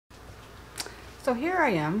So here I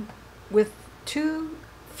am with two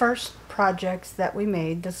first projects that we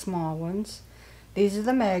made, the small ones. These are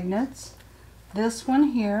the magnets. This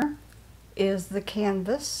one here is the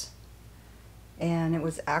canvas, and it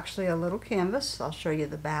was actually a little canvas. I'll show you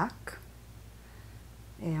the back.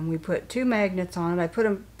 And we put two magnets on it. I put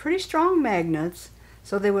them pretty strong magnets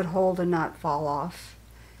so they would hold and not fall off.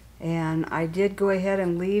 And I did go ahead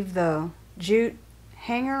and leave the jute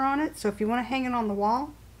hanger on it, so if you want to hang it on the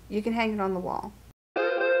wall, you can hang it on the wall.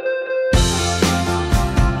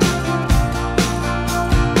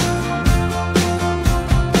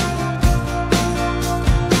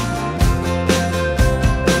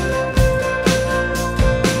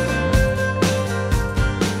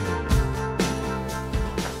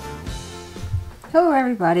 Hello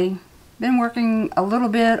everybody. Been working a little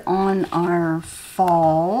bit on our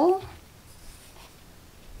fall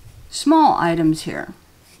small items here.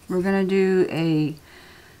 We're going to do a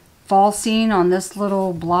fall scene on this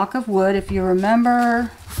little block of wood. If you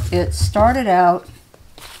remember, it started out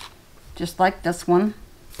just like this one.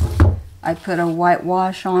 I put a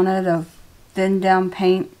whitewash on it of thinned down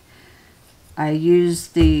paint. I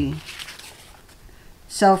used the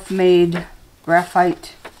self-made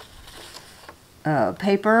graphite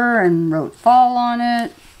paper and wrote fall on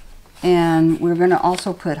it, and we're going to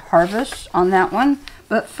also put harvest on that one.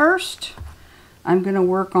 But first I'm going to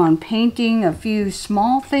work on painting a few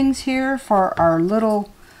small things here for our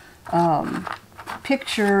little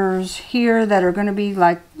pictures here that are going to be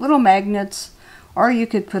like little magnets, or you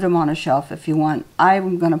could put them on a shelf if you want.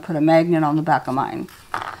 I'm going to put a magnet on the back of mine.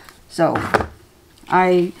 So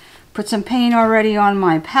I put some paint already on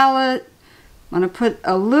my palette. I'm going to put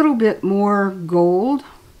a little bit more gold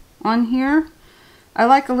on here. I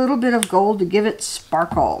like a little bit of gold to give it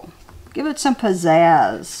sparkle, give it some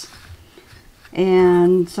pizzazz.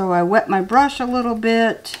 And so I wet my brush a little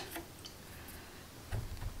bit,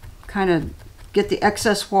 kind of get the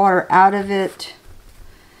excess water out of it,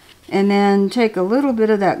 and then take a little bit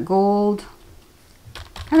of that gold,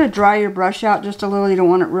 kind of dry your brush out just a little, you don't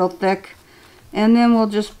want it real thick, and then we'll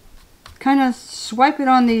just kind of swipe it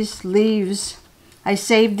on these leaves. I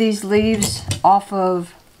saved these leaves off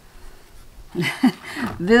of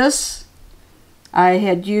this. I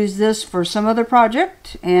had used this for some other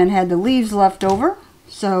project and had the leaves left over,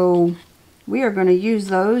 so we are going to use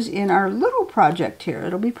those in our little project here.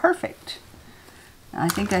 It'll be perfect. I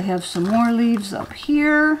think I have some more leaves up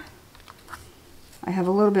here. I have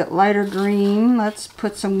a little bit lighter green. Let's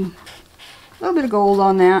put a little bit of gold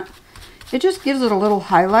on that. It just gives it a little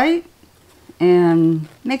highlight and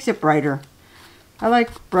makes it brighter. I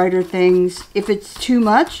like brighter things. If it's too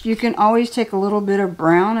much, you can always take a little bit of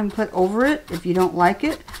brown and put over it if you don't like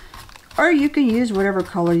it. Or you can use whatever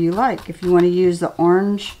color you like. If you want to use the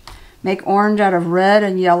orange, make orange out of red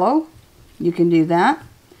and yellow, you can do that.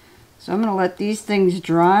 So I'm going to let these things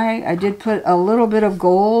dry. I did put a little bit of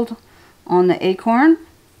gold on the acorn.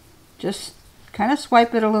 Just kind of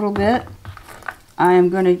swipe it a little bit. I'm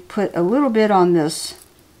going to put a little bit on this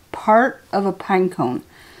part of a pine cone.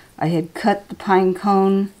 I had cut the pine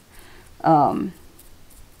cone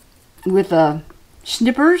with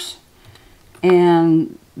snippers,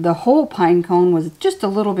 and the whole pine cone was just a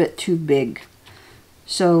little bit too big.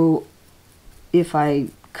 So if I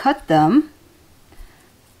cut them,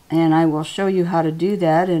 and I will show you how to do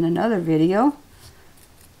that in another video,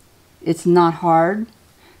 it's not hard,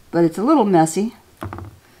 but it's a little messy.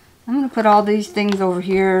 I'm going to put all these things over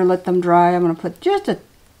here, let them dry. I'm going to put just a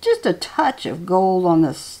touch of gold on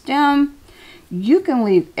the stem. You can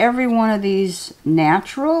leave every one of these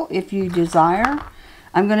natural if you desire.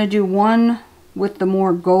 I'm going to do one with the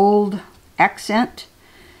more gold accent,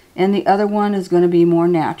 and the other one is going to be more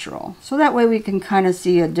natural. So that way we can kind of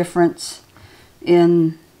see a difference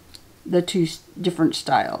in the two different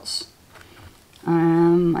styles.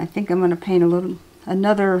 I think I'm going to paint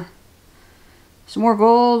some more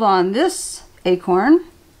gold on this acorn.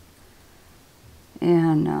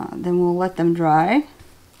 And then we'll let them dry.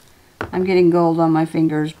 I'm getting gold on my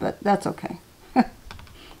fingers, but that's okay.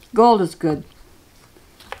 Gold is good.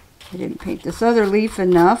 I didn't paint this other leaf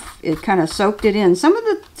enough. It kind of soaked it in.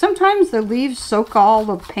 Sometimes the leaves soak all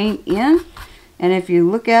the paint in, and if you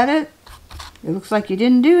look at it, it looks like you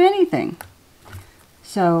didn't do anything.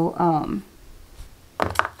 So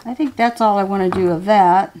I think that's all I want to do of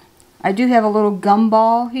that. I do have a little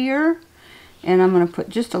gumball here. And I'm going to put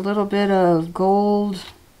just a little bit of gold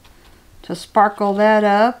to sparkle that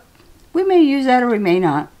up. We may use that or we may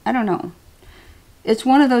not. I don't know. It's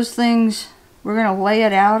one of those things, we're going to lay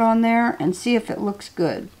it out on there and see if it looks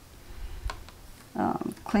good.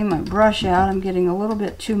 Clean my brush out. I'm getting a little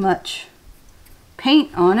bit too much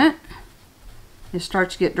paint on it. it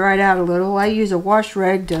starts to get dried out a little. I use a wash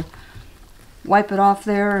rag to wipe it off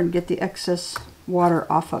there and get the excess water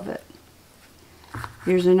off of it.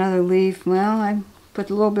 Here's another leaf. Well, I put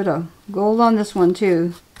a little bit of gold on this one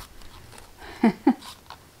too.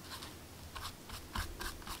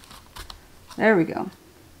 There we go.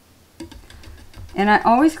 And I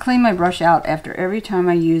always clean my brush out after every time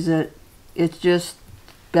I use it. It's just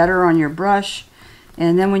better on your brush.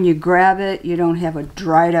 And then when you grab it, you don't have a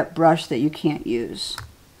dried up brush that you can't use.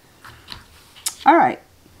 Alright.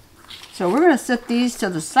 So we're going to set these to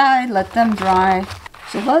the side, let them dry.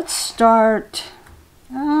 So let's start,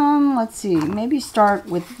 let's see, maybe start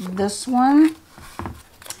with this one.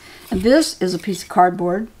 And this is a piece of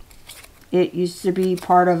cardboard. It used to be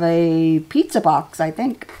part of a pizza box, I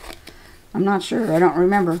think. I'm not sure, I don't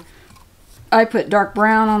remember. I put dark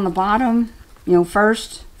brown on the bottom, you know,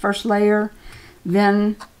 first layer.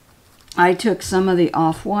 Then I took some of the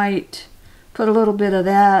off-white, put a little bit of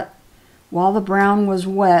that while the brown was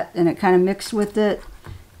wet, and it kind of mixed with it.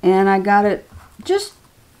 And I got it just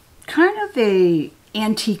kind of a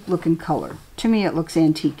antique looking color. To me it looks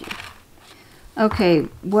antique. Okay,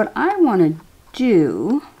 what I want to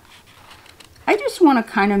do, I just want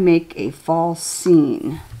to kind of make a fall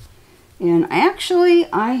scene. And actually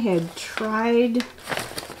I had tried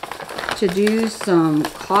to do some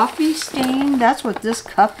coffee stain. That's what this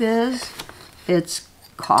cup is. It's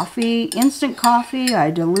coffee, instant coffee.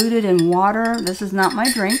 I dilute it in water. This is not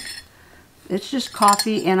my drink. It's just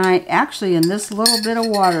coffee, and I actually, in this little bit of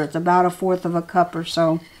water, it's about 1/4 of a cup or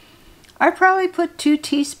so, I probably put 2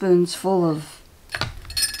 teaspoons full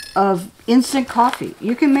of instant coffee.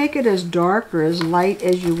 You can make it as dark or as light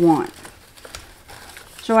as you want.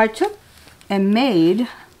 So I took and made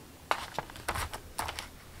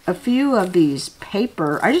a few of these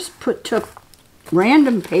paper. I just took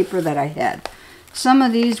random paper that I had. Some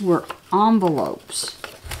of these were envelopes.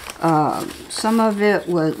 Some of it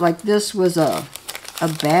was, like this was a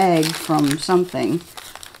bag from something.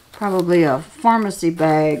 Probably a pharmacy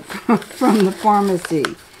bag from the pharmacy.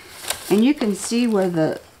 And you can see where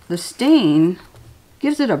the stain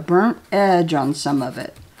gives it a burnt edge on some of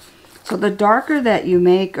it. So the darker that you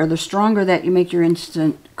make, or the stronger that you make your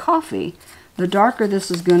instant coffee, the darker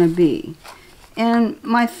this is going to be. And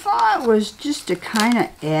my thought was just to kind of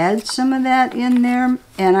add some of that in there.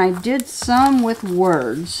 And I did some with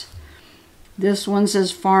words. This one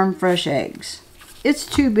says farm fresh eggs. It's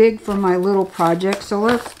too big for my little project. So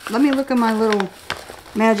let me look at my little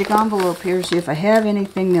magic envelope here, see if I have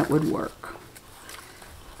anything that would work.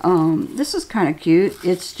 This is kind of cute.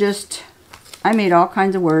 It's just, I made all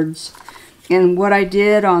kinds of words. And what I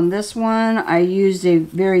did on this one, I used a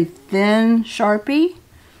very thin Sharpie.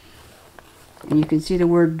 And you can see the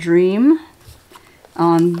word dream.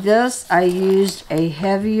 On this, I used a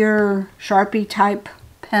heavier Sharpie type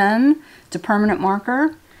pen. It's a permanent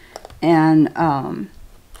marker. And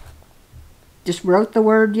just wrote the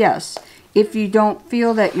word yes. If you don't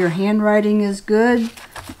feel that your handwriting is good,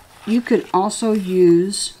 you could also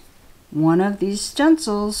use one of these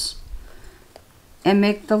stencils and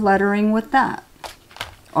make the lettering with that.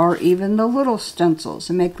 Or even the little stencils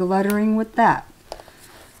and make the lettering with that.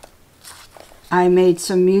 I made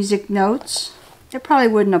some music notes. It probably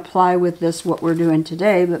wouldn't apply with this, what we're doing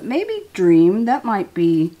today, but maybe dream. That might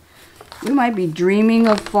be, we might be dreaming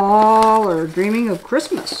of fall or dreaming of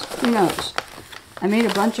Christmas. Who knows? I made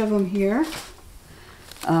a bunch of them here.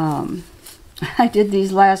 I did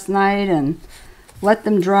these last night and let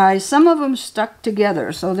them dry. Some of them stuck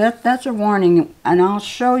together, so that's a warning. And I'll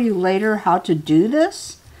show you later how to do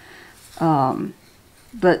this.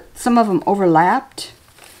 But some of them overlapped.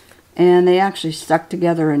 And they actually stuck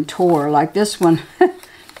together and tore, like this one.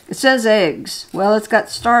 It says eggs. Well, it's got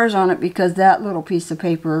stars on it because that little piece of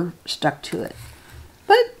paper stuck to it.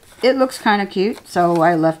 But it looks kind of cute, so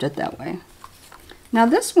I left it that way. Now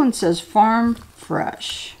this one says farm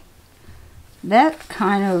fresh. That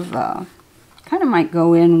kind of might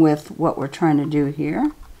go in with what we're trying to do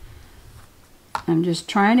here. I'm just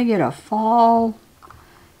trying to get a fall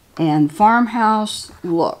and farmhouse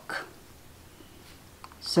look.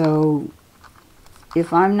 So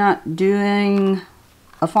if I'm not doing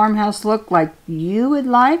a farmhouse look like you would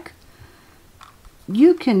like,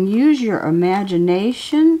 you can use your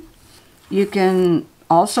imagination. You can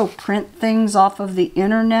also print things off of the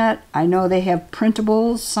internet. I know they have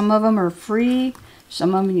printables. Some of them are free.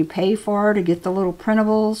 Some of them you pay for to get the little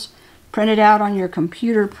printables. Print it out on your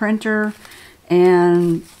computer printer.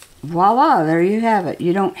 And voila, there you have it.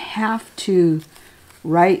 You don't have to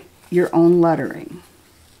write your own lettering.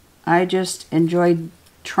 I just enjoyed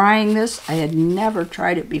trying this. I had never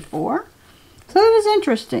tried it before. So it was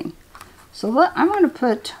interesting. So I'm going to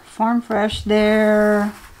put Farm Fresh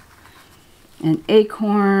there, an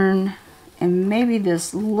acorn, and maybe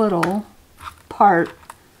this little part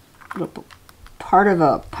of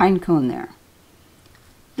a pine cone there.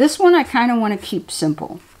 This one I kind of want to keep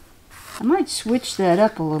simple. I might switch that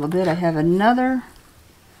up a little bit. I have another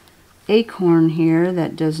acorn here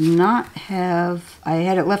that does not have, I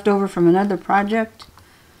had it left over from another project.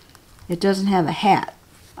 It doesn't have a hat.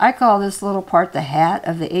 I call this little part the hat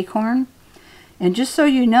of the acorn. And just so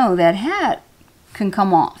you know, that hat can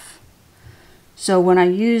come off. So when I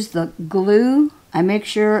use the glue, I make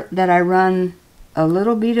sure that I run a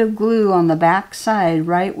little bit of glue on the back side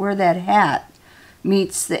right where that hat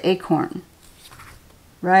meets the acorn.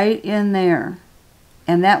 Right in there.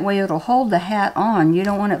 And that way it'll hold the hat on. You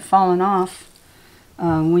don't want it falling off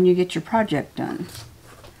when you get your project done.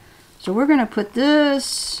 So we're going to put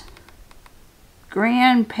this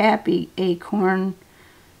Grandpappy acorn,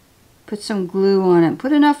 put some glue on it.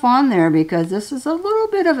 Put enough on there because this is a little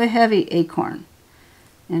bit of a heavy acorn.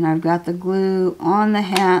 And I've got the glue on the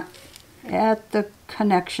hat at the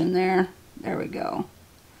connection there. There we go.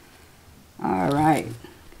 All right.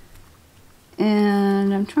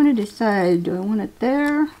 And I'm trying to decide, do I want it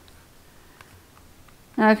there?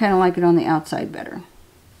 I kind of like it on the outside better.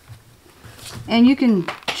 And you can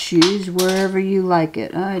choose wherever you like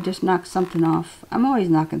it. I just knocked something off. I'm always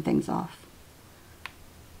knocking things off.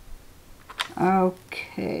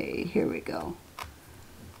 Okay, here we go.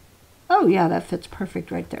 Oh yeah, that fits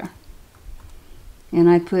perfect right there. And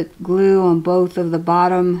I put glue on both of the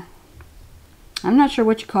bottom. I'm not sure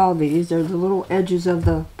what you call these. They're the little edges of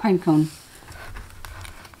the pine cone.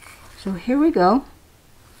 So here we go.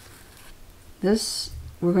 This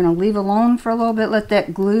we're going to leave alone for a little bit. Let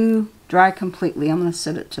that glue dry completely. I'm going to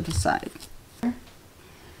set it to the side.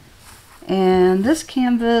 And this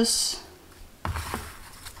canvas,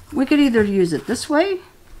 we could either use it this way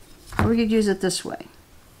or we could use it this way.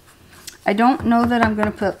 I don't know that I'm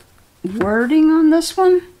going to put wording on this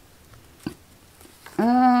one.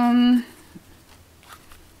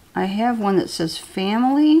 I have one that says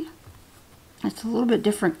family. It's a little bit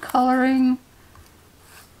different coloring.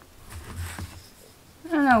 I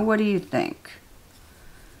don't know, what do you think?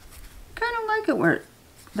 Kind of like it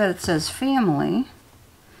that it says family.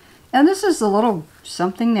 And this is a little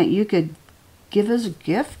something that you could give as a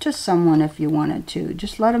gift to someone if you wanted to.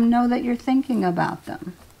 Just let them know that you're thinking about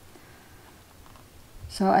them.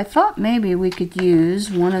 So I thought maybe we could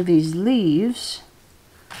use one of these leaves.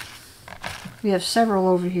 We have several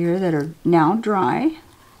over here that are now dry.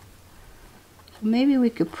 So maybe we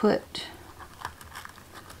could put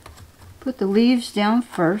the leaves down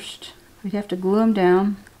first. We'd have to glue them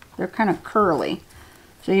down. They're kind of curly.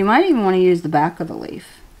 So you might even want to use the back of the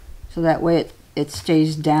leaf. So that way it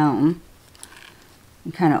stays down.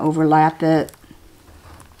 And kind of overlap it.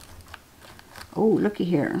 Oh, looky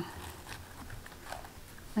here.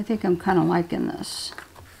 I think I'm kind of liking this.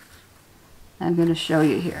 I'm going to show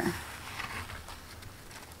you here.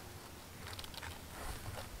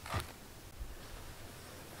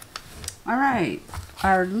 Alright,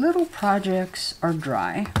 our little projects are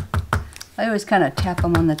dry. I always kind of tap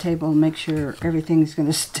them on the table and make sure everything's going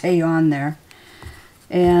to stay on there.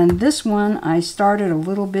 And this one, I started a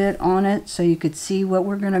little bit on it so you could see what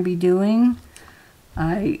we're going to be doing.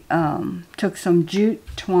 I took some jute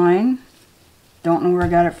twine. Don't know where I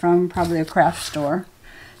got it from, probably a craft store.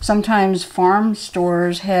 Sometimes farm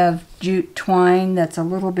stores have jute twine that's a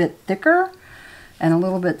little bit thicker and a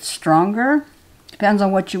little bit stronger. Depends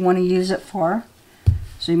on what you want to use it for.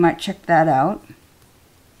 So you might check that out.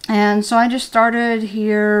 And so I just started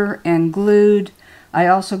here and glued. I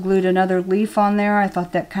also glued another leaf on there. I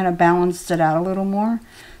thought that kind of balanced it out a little more.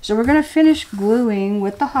 So we're going to finish gluing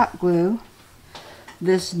with the hot glue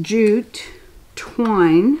this jute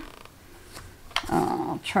twine.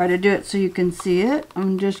 I'll try to do it so you can see it.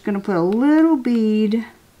 I'm just going to put a little bead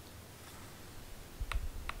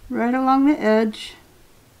right along the edge.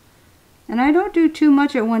 And I don't do too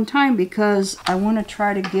much at one time because I want to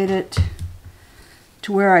try to get it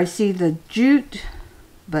to where I see the jute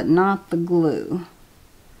but not the glue.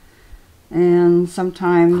 And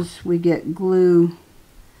sometimes we get glue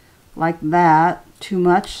like that too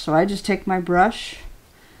much, so I just take my brush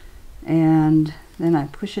and then I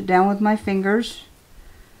push it down with my fingers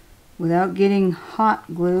without getting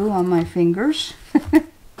hot glue on my fingers.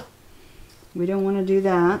 We don't want to do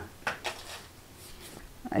that.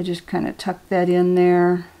 I just kind of tuck that in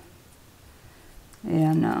there,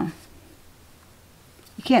 and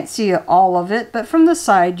you can't see all of it, but from the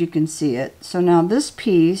side you can see it. So now this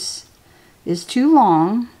piece is too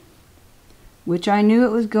long, which I knew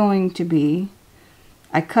it was going to be.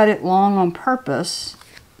 I cut it long on purpose.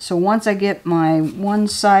 So once I get my one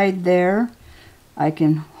side there, I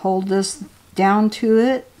can hold this down to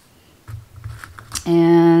it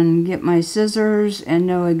and get my scissors and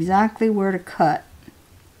know exactly where to cut.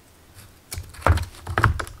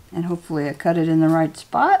 And hopefully I cut it in the right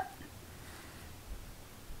spot.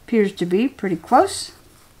 Appears to be pretty close.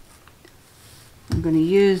 I'm going to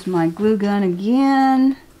use my glue gun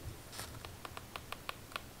again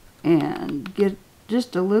and get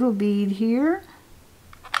just a little bead here.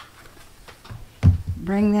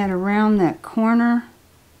 Bring that around that corner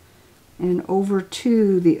and over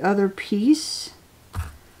to the other piece.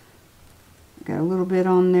 Got a little bit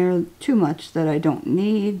on there, too much that I don't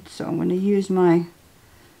need, so I'm going to use my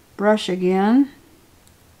brush again.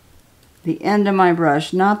 The end of my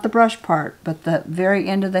brush, not the brush part, but the very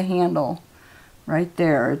end of the handle. Right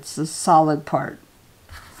there, it's the solid part.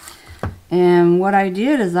 And what I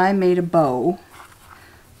did is I made a bow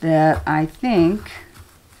that I think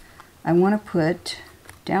I want to put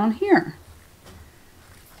down here.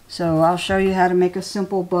 So I'll show you how to make a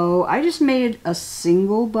simple bow. I just made a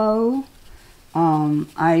single bow.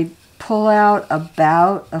 I pull out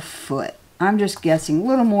about a foot. I'm just guessing, a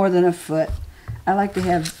little more than a foot. I like to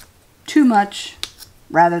have too much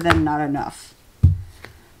rather than not enough.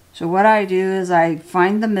 So what I do is I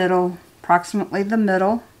find the middle, approximately the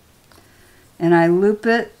middle, and I loop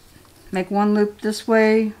it, make one loop this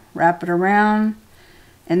way, wrap it around,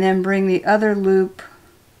 and then bring the other loop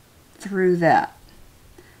through that.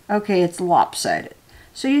 Okay, it's lopsided.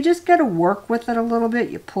 So you just got to work with it a little bit.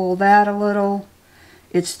 You pull that a little.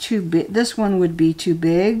 It's too big. This one would be too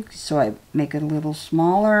big, so I make it a little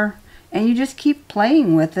smaller. And you just keep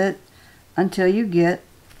playing with it until you get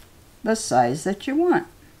the size that you want.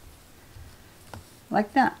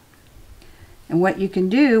 Like that. And what you can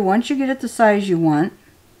do, once you get it the size you want,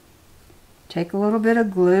 take a little bit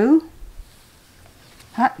of glue,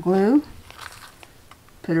 hot glue,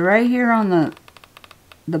 put it right here on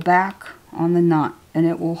the back on the knot, and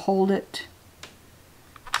it will hold it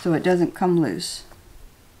so it doesn't come loose.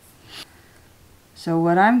 So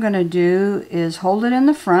what I'm going to do is hold it in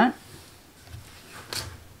the front,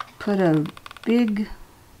 put a big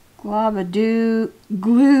glob of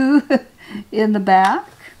glue in the back,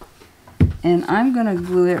 and I'm going to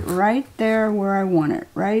glue it right there where I want it,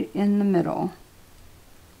 right in the middle.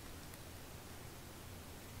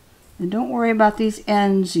 And don't worry about these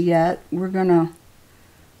ends yet. We're going to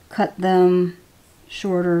cut them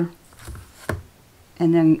shorter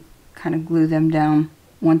and then kind of glue them down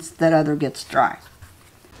once that other gets dry.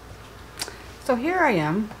 So here I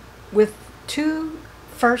am with two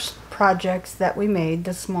first projects that we made,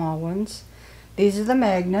 the small ones. These are the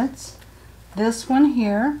magnets. This one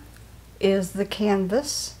here is the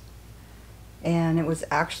canvas, and it was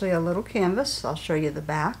actually a little canvas. I'll show you the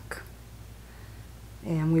back.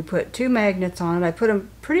 And we put two magnets on it. I put them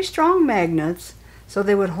pretty strong magnets so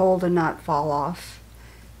they would hold and not fall off.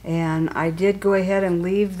 And I did go ahead and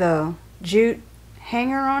leave the jute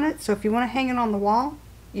hanger on it, so if you want to hang it on the wall,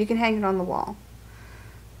 you can hang it on the wall.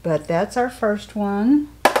 But that's our first one.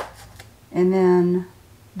 And then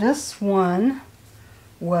this one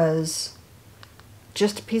was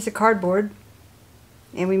just a piece of cardboard,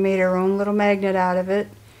 and we made our own little magnet out of it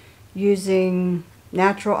using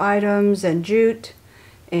natural items and jute,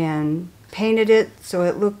 and painted it so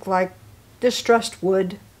it looked like distressed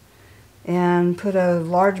wood, and put a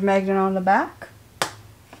large magnet on the back,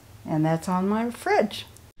 and that's on my fridge.